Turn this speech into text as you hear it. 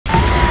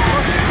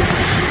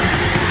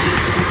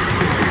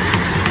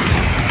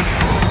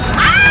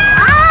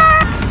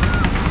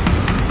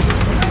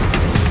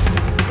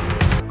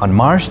On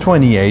March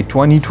 28,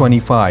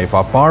 2025,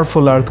 a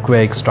powerful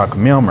earthquake struck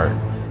Myanmar,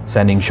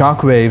 sending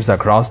shockwaves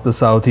across the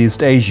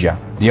Southeast Asia.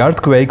 The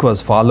earthquake was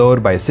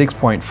followed by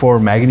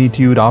 6.4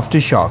 magnitude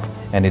aftershock,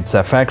 and its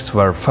effects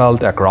were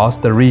felt across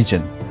the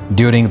region.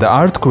 During the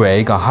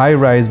earthquake, a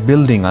high-rise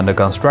building under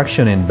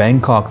construction in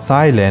Bangkok,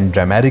 Thailand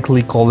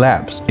dramatically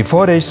collapsed. The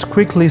footage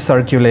quickly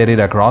circulated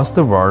across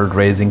the world,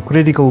 raising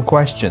critical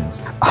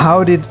questions.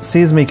 How did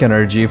seismic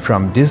energy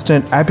from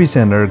distant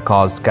epicenter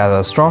cause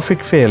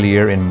catastrophic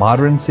failure in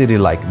modern city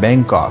like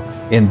Bangkok?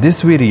 In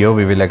this video,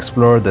 we will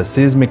explore the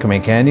seismic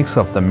mechanics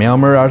of the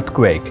Myanmar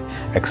earthquake,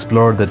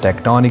 explore the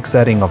tectonic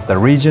setting of the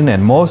region,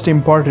 and most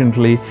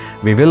importantly,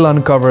 we will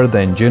uncover the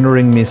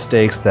engineering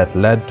mistakes that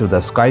led to the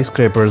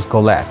skyscraper's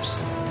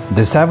collapse.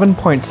 The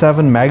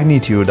 7.7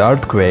 magnitude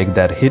earthquake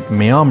that hit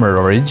Myanmar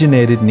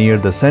originated near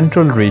the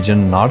central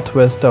region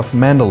northwest of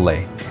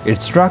Mandalay. It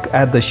struck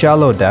at the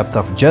shallow depth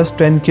of just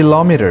 10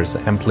 kilometers,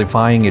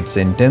 amplifying its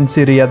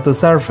intensity at the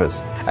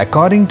surface.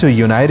 According to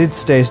United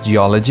States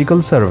Geological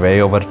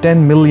Survey, over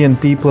 10 million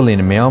people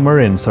in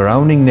Myanmar and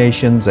surrounding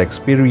nations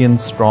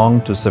experienced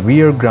strong to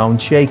severe ground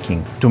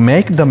shaking. To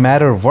make the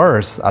matter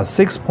worse, a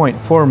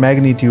 6.4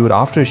 magnitude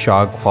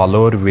aftershock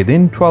followed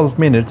within 12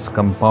 minutes,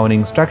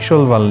 compounding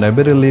structural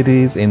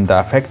vulnerabilities in the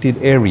affected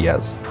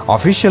areas.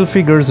 Official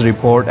figures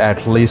report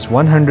at least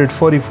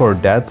 144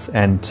 deaths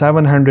and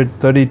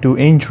 732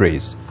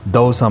 injuries,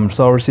 though some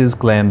sources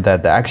claim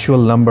that the actual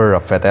number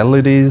of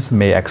fatalities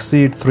may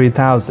exceed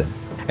 3,000.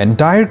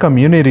 Entire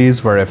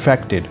communities were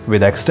affected,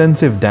 with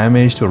extensive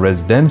damage to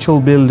residential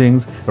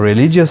buildings,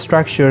 religious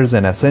structures,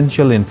 and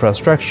essential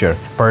infrastructure,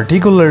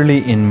 particularly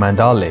in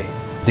Mandalay.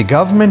 The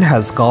government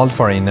has called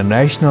for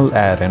international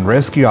aid and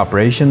rescue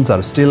operations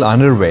are still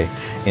underway.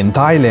 In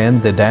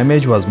Thailand, the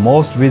damage was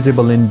most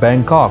visible in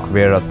Bangkok,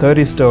 where a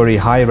 30-story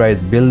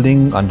high-rise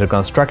building under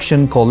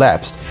construction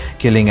collapsed,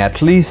 killing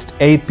at least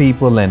 8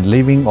 people and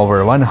leaving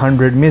over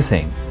 100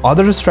 missing.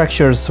 Other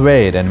structures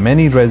swayed and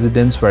many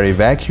residents were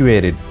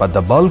evacuated, but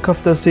the bulk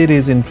of the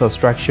city's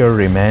infrastructure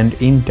remained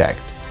intact.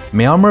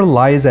 Myanmar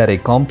lies at a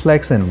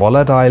complex and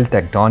volatile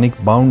tectonic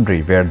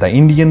boundary where the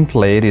Indian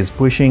plate is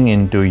pushing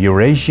into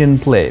Eurasian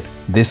plate.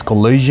 This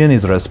collision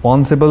is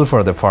responsible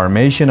for the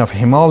formation of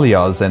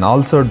Himalayas and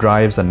also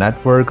drives a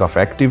network of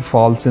active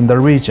faults in the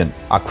region.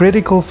 A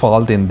critical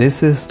fault in this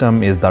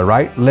system is the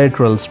right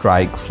lateral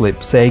strike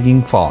slip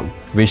sagging fault,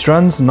 which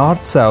runs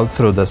north-south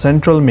through the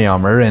central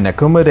Myanmar and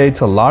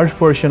accommodates a large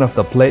portion of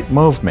the plate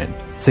movement.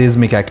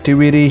 Seismic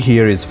activity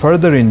here is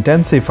further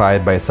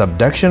intensified by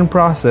subduction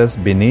process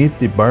beneath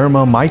the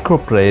Burma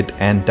microplate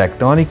and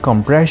tectonic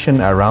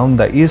compression around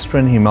the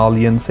eastern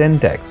Himalayan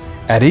syntax.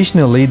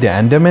 Additionally, the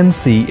Andaman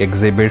Sea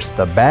exhibits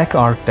the back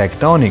arc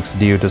tectonics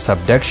due to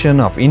subduction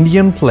of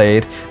Indian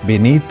plate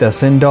beneath the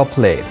Sindhu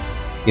plate.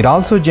 It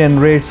also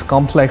generates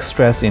complex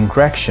stress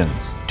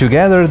interactions.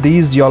 Together,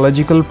 these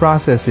geological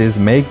processes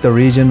make the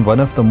region one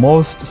of the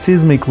most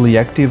seismically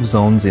active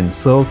zones in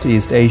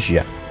Southeast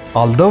Asia.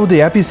 Although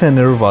the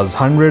epicenter was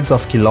hundreds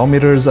of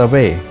kilometers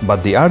away,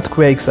 but the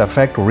earthquake's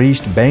effect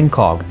reached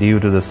Bangkok due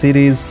to the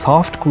city's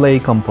soft clay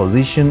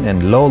composition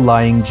and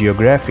low-lying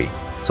geography.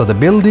 So the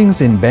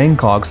buildings in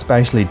Bangkok,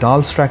 especially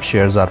tall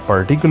structures, are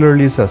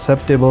particularly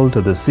susceptible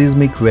to the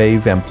seismic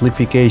wave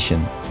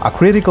amplification. A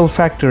critical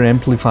factor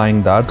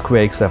amplifying the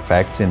earthquake's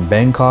effects in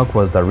Bangkok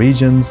was the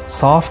region's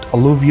soft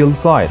alluvial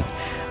soil,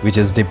 which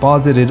is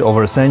deposited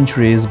over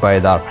centuries by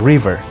the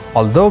river.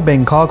 Although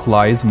Bangkok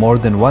lies more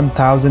than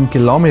 1,000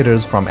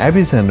 kilometers from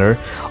epicenter,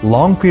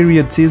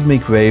 long-period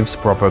seismic waves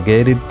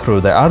propagated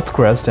through the earth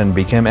crust and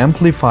became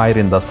amplified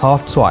in the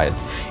soft soil,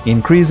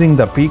 increasing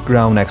the peak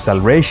ground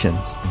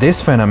accelerations.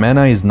 This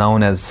phenomena is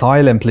known as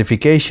soil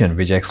amplification,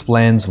 which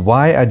explains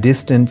why a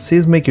distant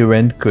seismic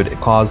event could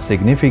cause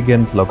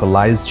significant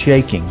localized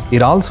shaking.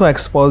 It also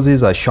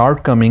exposes a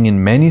shortcoming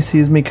in many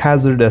seismic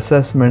hazard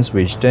assessments,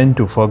 which tend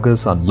to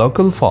focus on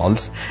local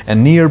faults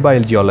and nearby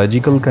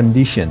geological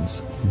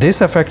conditions.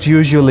 This effect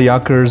usually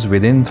occurs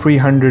within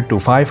 300 to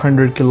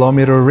 500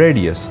 kilometer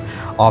radius,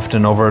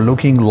 often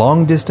overlooking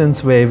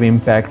long-distance wave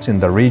impacts in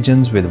the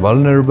regions with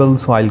vulnerable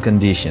soil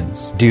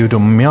conditions. Due to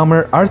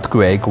Myanmar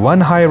earthquake, one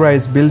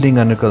high-rise building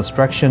under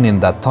construction in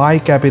the Thai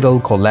capital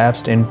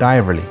collapsed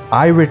entirely.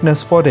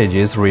 Eyewitness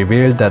footages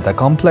revealed that the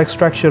complex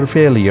structure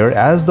failure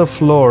as the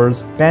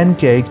floors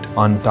pancaked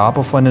on top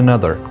of one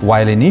another.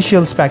 While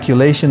initial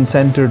speculation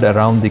centered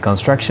around the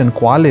construction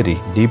quality,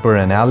 deeper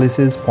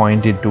analysis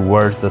pointed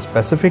towards the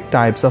specific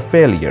types of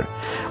failure.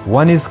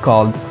 One is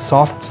called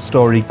soft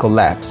story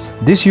collapse.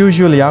 This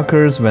usually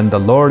occurs when the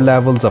lower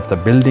levels of the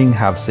building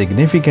have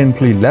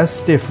significantly less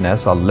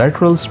stiffness or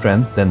lateral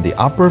strength than the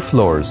upper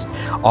floors,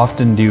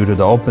 often due to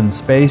the open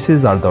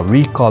spaces or the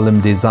weak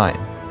column design.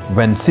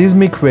 When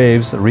seismic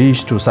waves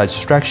reach to such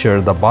structure,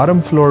 the bottom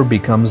floor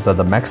becomes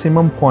the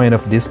maximum point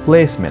of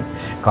displacement,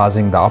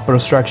 causing the upper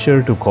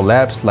structure to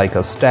collapse like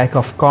a stack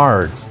of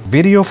cards.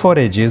 Video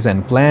footages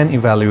and plan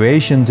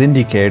evaluations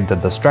indicate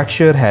that the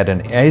structure had an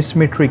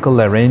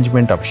asymmetrical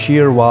arrangement of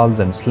shear walls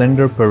and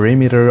slender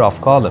perimeter of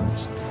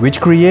columns,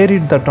 which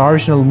created the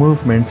torsional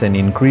movements and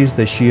increased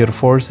the shear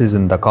forces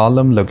in the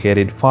column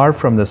located far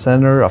from the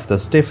center of the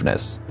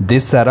stiffness.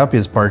 This setup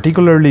is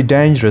particularly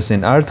dangerous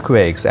in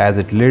earthquakes as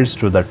it leads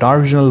to the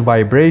torsional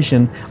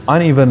vibration,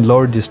 uneven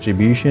load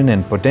distribution,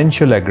 and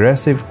potential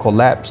aggressive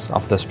collapse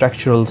of the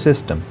structural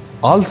system.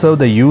 Also,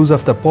 the use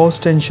of the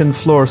post-tension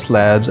floor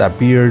slabs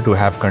appear to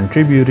have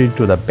contributed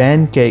to the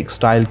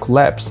pancake-style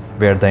collapse,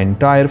 where the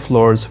entire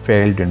floors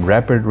failed in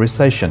rapid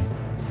recession.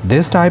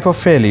 This type of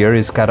failure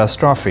is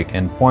catastrophic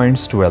and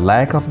points to a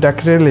lack of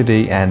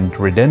ductility and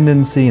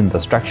redundancy in the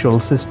structural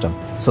system.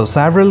 So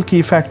several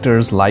key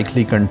factors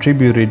likely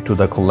contributed to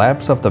the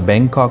collapse of the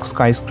Bangkok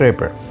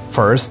skyscraper.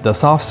 First, the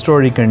soft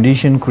story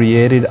condition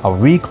created a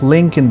weak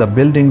link in the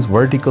building's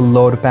vertical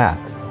load path.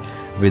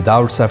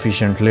 Without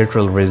sufficient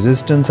lateral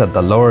resistance at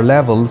the lower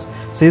levels,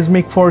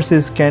 seismic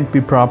forces can't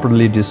be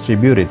properly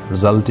distributed,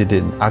 resulting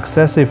in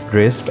excessive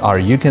drift, or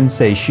you can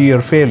say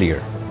shear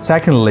failure.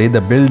 Secondly,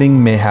 the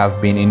building may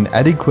have been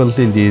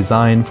inadequately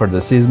designed for the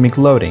seismic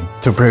loading.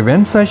 To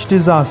prevent such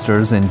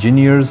disasters,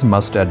 engineers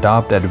must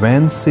adopt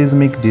advanced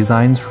seismic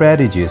design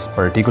strategies,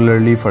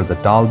 particularly for the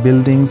tall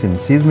buildings in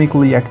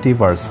seismically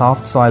active or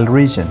soft soil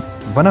regions.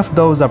 One of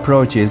those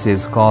approaches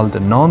is called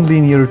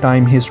nonlinear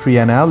time history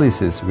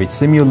analysis, which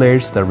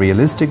simulates the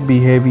realistic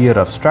behavior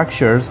of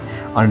structures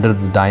under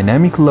the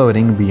dynamic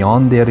loading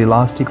beyond their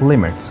elastic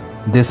limits.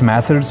 These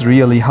methods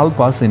really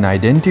help us in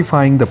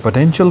identifying the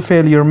potential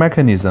failure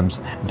mechanisms,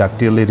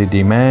 ductility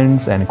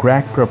demands, and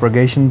crack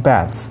propagation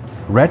paths.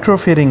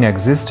 Retrofitting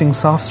existing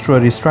soft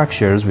story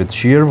structures with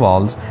shear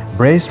walls,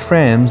 braced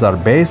frames, or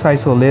base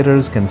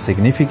isolators can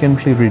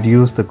significantly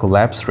reduce the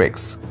collapse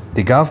risks.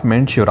 The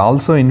government should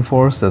also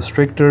enforce the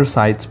stricter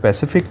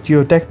site-specific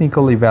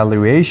geotechnical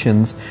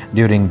evaluations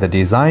during the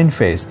design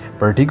phase,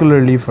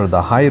 particularly for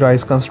the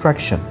high-rise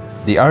construction.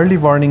 The early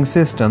warning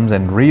systems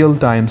and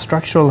real-time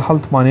structural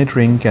health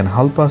monitoring can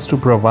help us to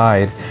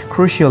provide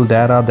crucial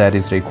data that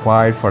is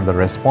required for the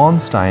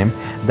response time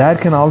that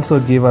can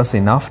also give us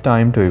enough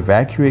time to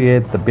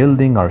evacuate the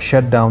building or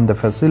shut down the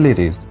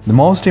facilities.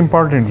 Most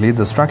importantly,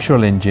 the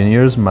structural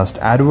engineers must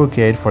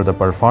advocate for the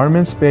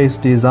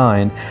performance-based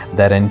design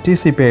that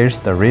anticipates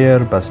the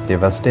rare but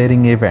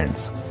devastating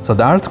events. So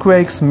the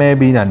earthquakes may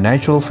be a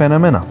natural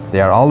phenomenon.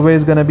 They are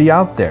always going to be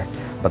out there.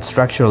 But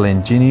structural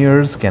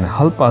engineers can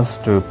help us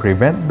to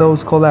prevent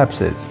those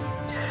collapses.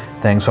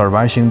 Thanks for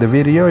watching the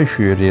video. If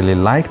you really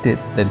liked it,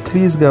 then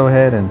please go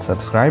ahead and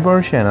subscribe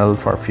our channel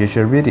for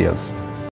future videos.